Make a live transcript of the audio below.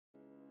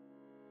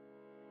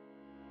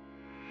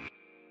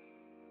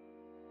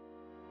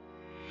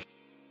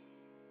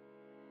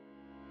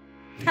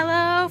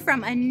Hello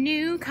from a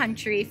new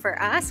country for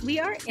us. We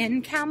are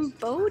in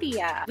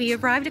Cambodia. We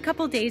arrived a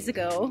couple days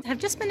ago, have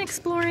just been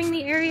exploring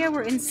the area.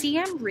 We're in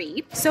Siem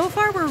Reap. So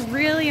far, we're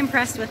really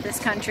impressed with this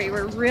country.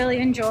 We're really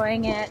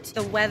enjoying it.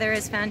 The weather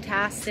is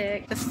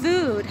fantastic. The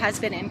food has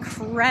been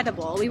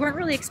incredible. We weren't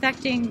really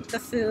expecting the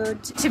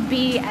food to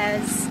be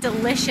as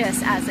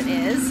delicious as it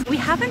is. We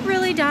haven't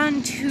really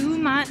done too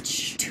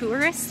much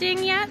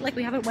touristing yet. Like,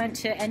 we haven't went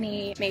to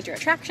any major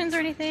attractions or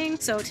anything.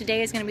 So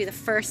today is going to be the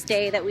first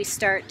day that we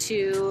start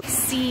to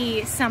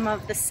see some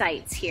of the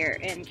sights here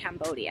in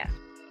Cambodia.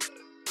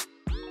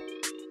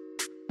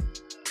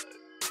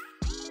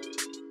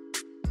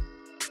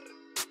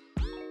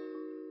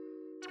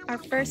 Our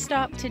first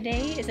stop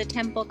today is a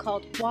temple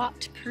called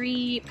Wat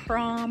Preah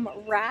Prom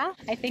Rath.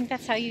 I think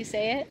that's how you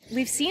say it.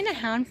 We've seen a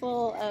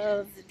handful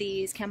of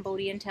these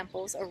Cambodian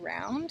temples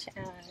around,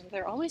 and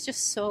they're always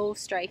just so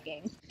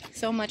striking.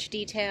 So much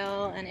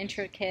detail and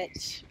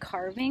intricate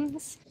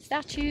carvings,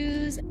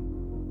 statues.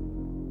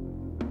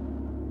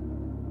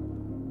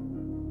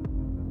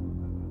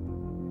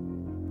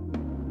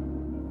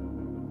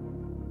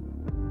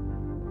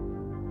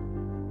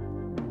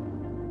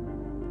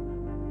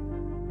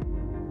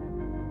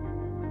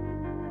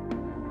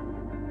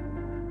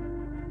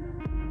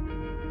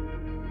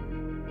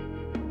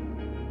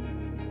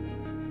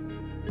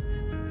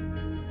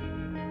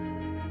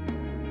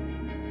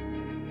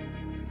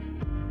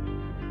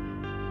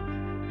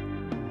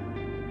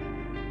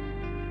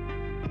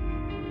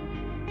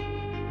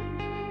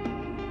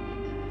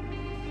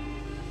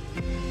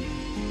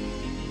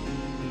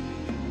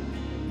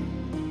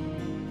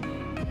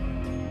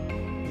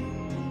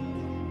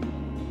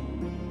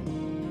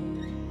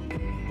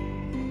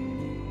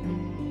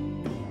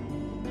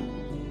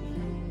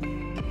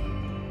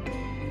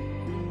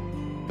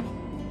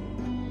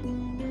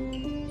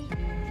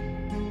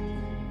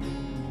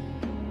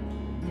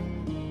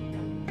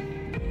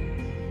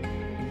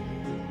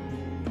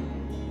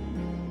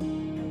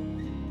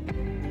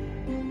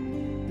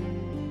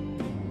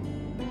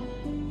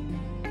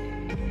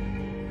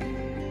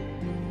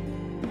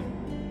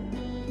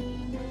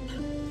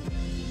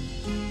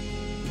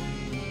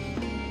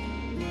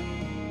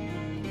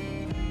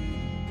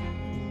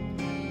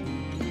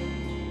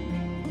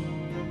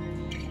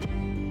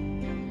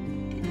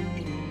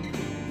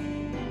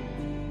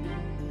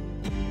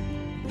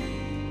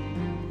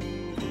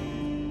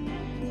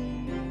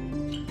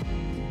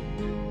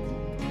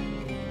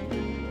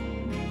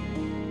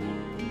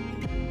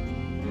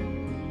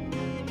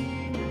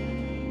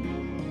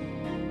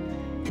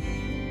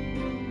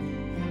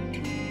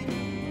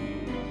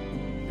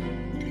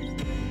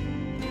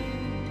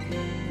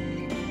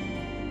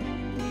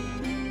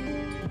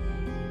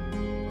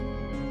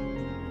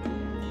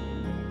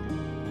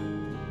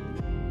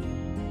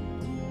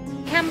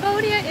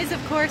 Cambodia is,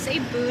 of course, a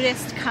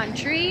Buddhist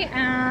country,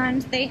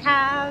 and they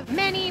have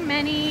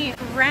many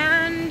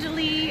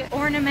grandly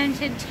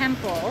ornamented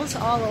temples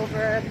all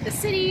over the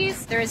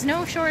cities. There is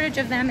no shortage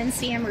of them in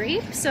Siem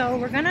Reap, so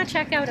we're gonna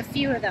check out a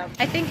few of them.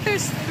 I think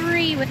there's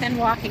 3 within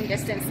walking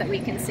distance that we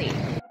can see.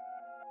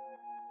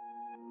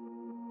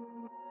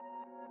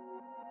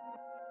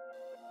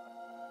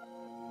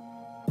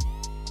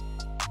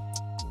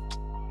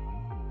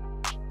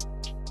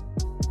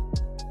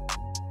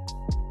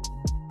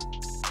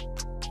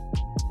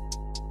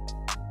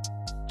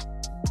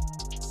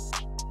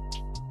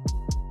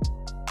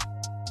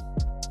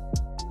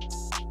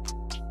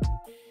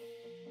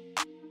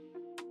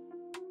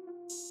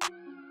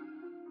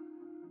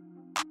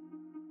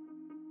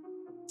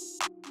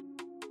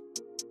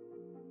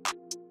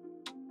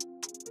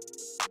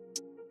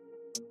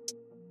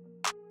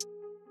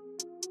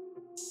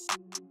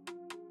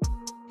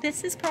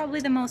 This is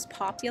probably the most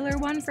popular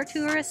one for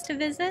tourists to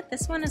visit.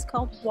 This one is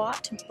called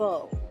Wat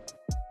Bo.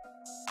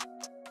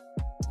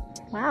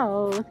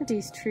 Wow, look at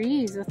these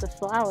trees with the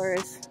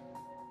flowers.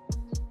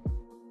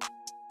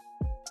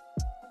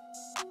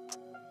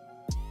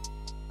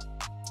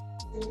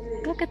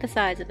 Look at the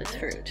size of this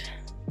fruit.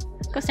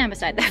 Go stand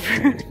beside that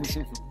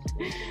fruit.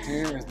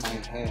 Here is my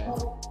head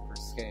for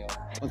scale.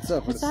 What's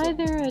up? It's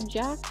either a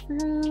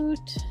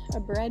jackfruit, a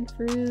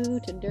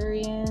breadfruit, a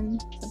durian,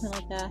 something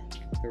like that.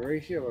 The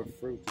ratio of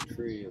fruit to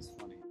tree is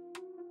funny.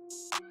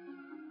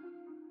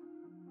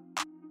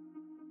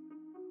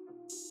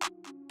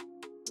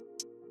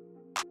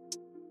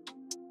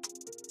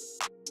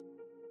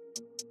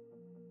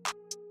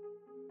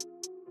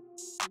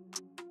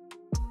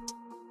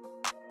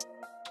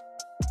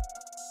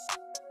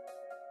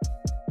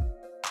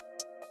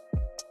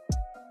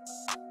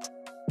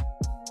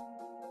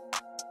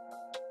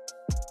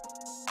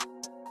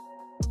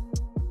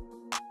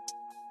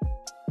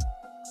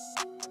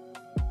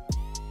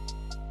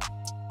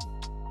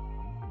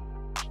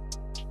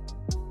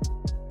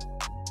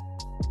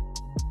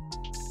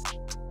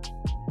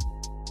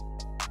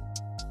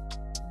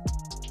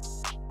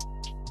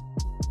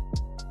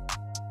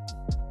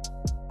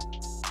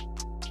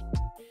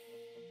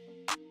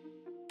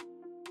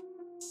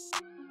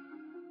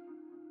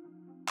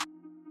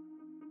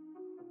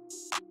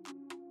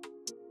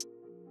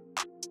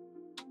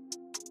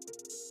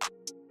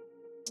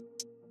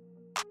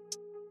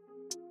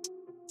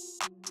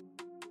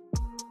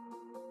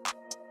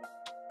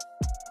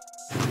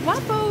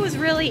 Wat Bo is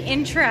really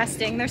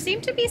interesting. There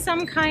seemed to be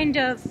some kind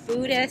of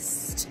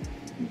Buddhist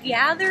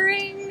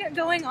gathering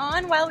going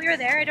on while we were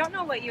there. I don't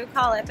know what you would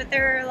call it, but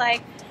there were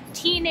like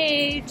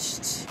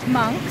teenaged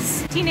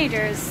monks,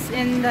 teenagers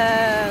in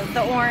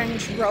the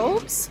orange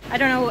robes. I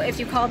don't know if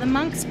you call them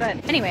monks, but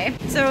anyway.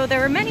 So there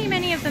were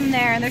many of them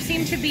there, and there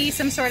seemed to be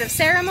some sort of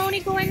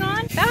ceremony going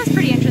on. That was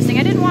pretty interesting.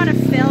 I didn't want to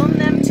film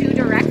them too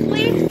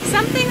directly.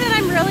 Something that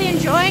I'm really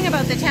enjoying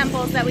about the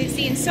temples that we've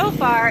seen so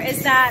far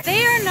is that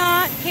they are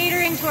not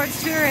catering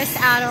towards tourists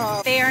at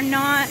all. They are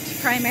not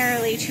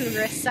primarily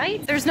tourist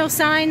sites. There's no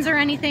signs or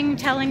anything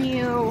telling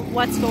you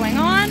what's going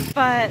on,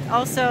 but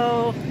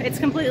also it's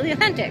completely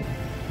authentic.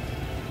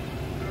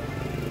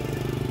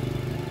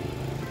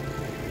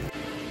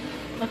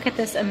 Look at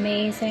this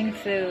amazing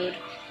food.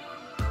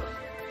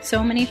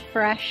 So many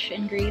fresh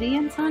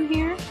ingredients on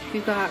here.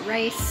 We've got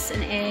rice,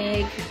 an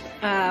egg,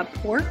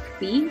 pork,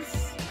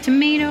 beef,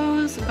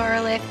 tomatoes,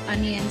 garlic,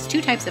 onions,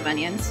 2 types of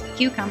onions,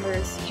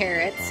 cucumbers,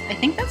 carrots. I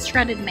think that's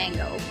shredded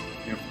mango.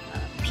 Yep.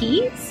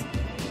 Peas,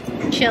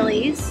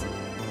 chilies,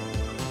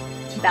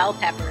 bell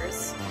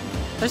peppers.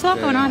 There's a lot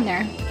going on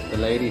there. The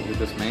lady who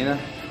just made it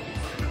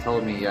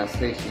told me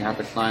yesterday she had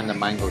to climb the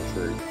mango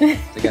tree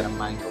to get a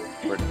mango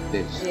for the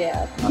dish.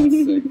 Yeah.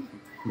 That's sick.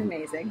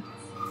 Amazing.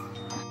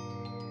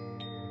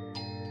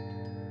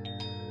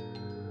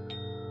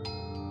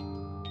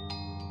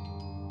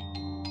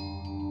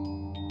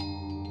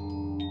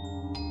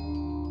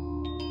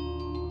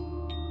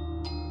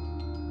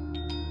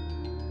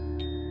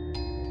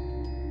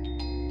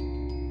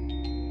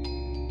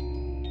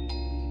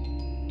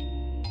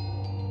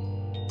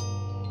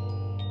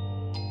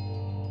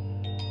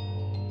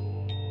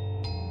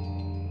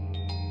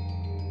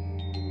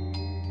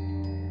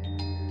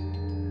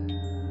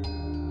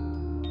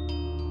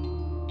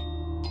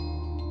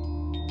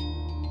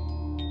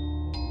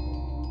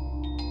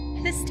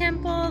 This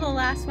temple, the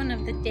last one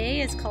of the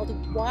day, is called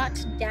Wat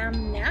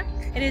Damnak.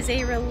 It is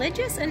a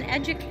religious and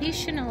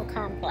educational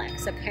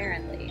complex,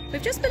 apparently.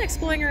 We've just been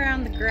exploring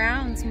around the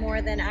grounds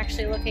more than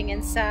actually looking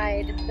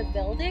inside the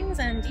buildings,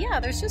 and yeah,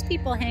 there's just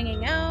people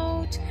hanging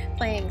out,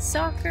 playing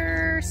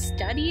soccer,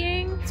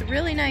 studying. It's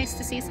really nice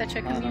to see such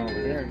a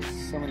community.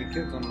 There's so many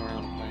kids running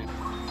around playing.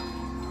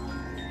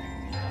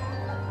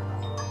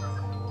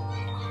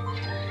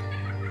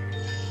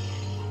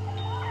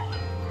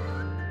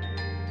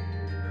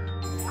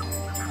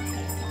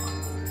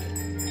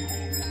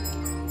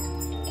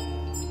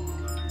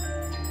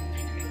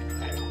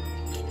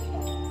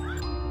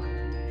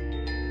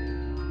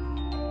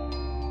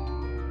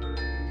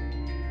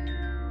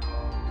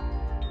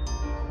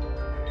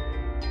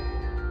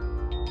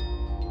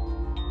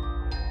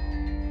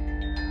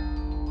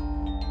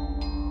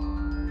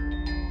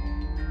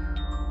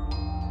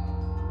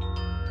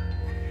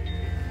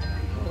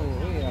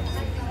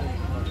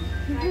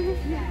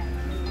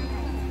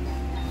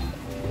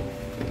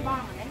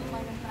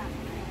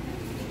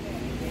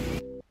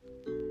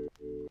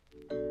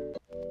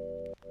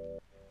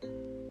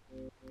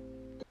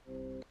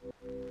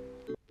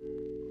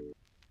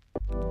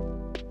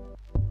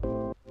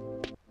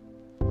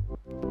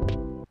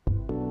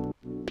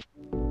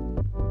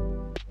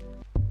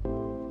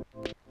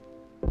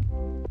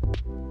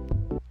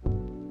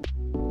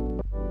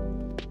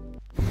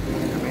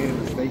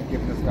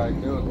 Giving this guy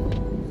good.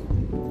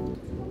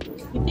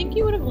 You think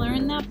you would have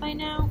learned that by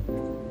now?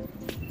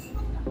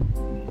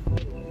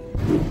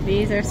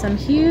 These are some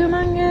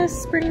humongous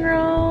spring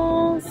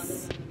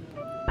rolls.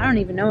 I don't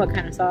even know what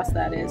kind of sauce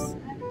that is.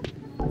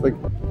 It's like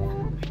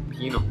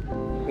peanut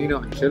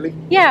and chili.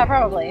 Yeah,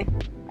 probably.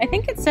 I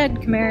think it said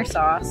Khmer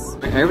sauce.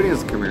 Everything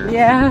is Khmer.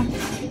 Yeah.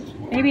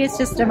 Maybe it's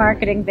just a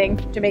marketing thing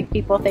to make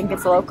people think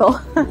it's local.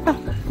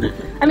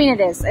 I mean,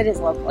 it is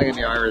local. Like in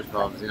the Irish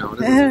pubs, you know,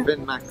 this is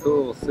Bin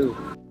Maccool soup.